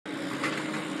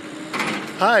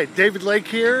Hi, David Lake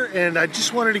here, and I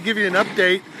just wanted to give you an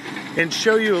update and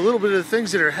show you a little bit of the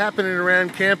things that are happening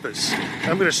around campus.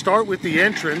 I'm going to start with the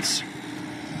entrance,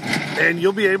 and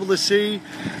you'll be able to see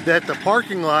that the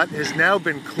parking lot has now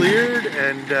been cleared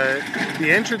and the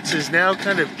entrance is now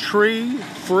kind of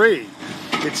tree-free.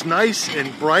 It's nice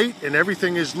and bright and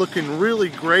everything is looking really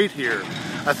great here.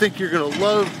 I think you're going to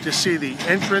love to see the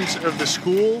entrance of the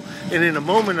school, and in a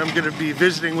moment I'm going to be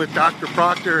visiting with Dr.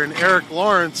 Proctor and Eric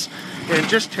Lawrence and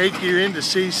just take you in to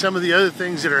see some of the other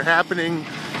things that are happening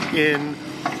in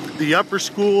the upper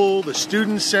school, the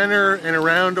student center, and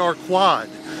around our quad.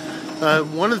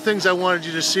 One of the things I wanted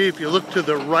you to see, if you look to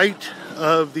the right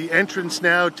of the entrance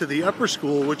now to the upper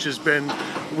school, which has been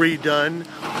redone,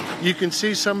 you can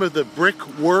see some of the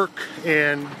brick work,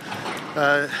 and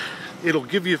it'll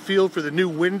give you a feel for the new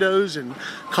windows and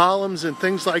columns and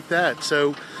things like that.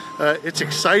 So it's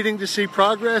exciting to see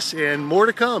progress and more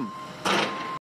to come.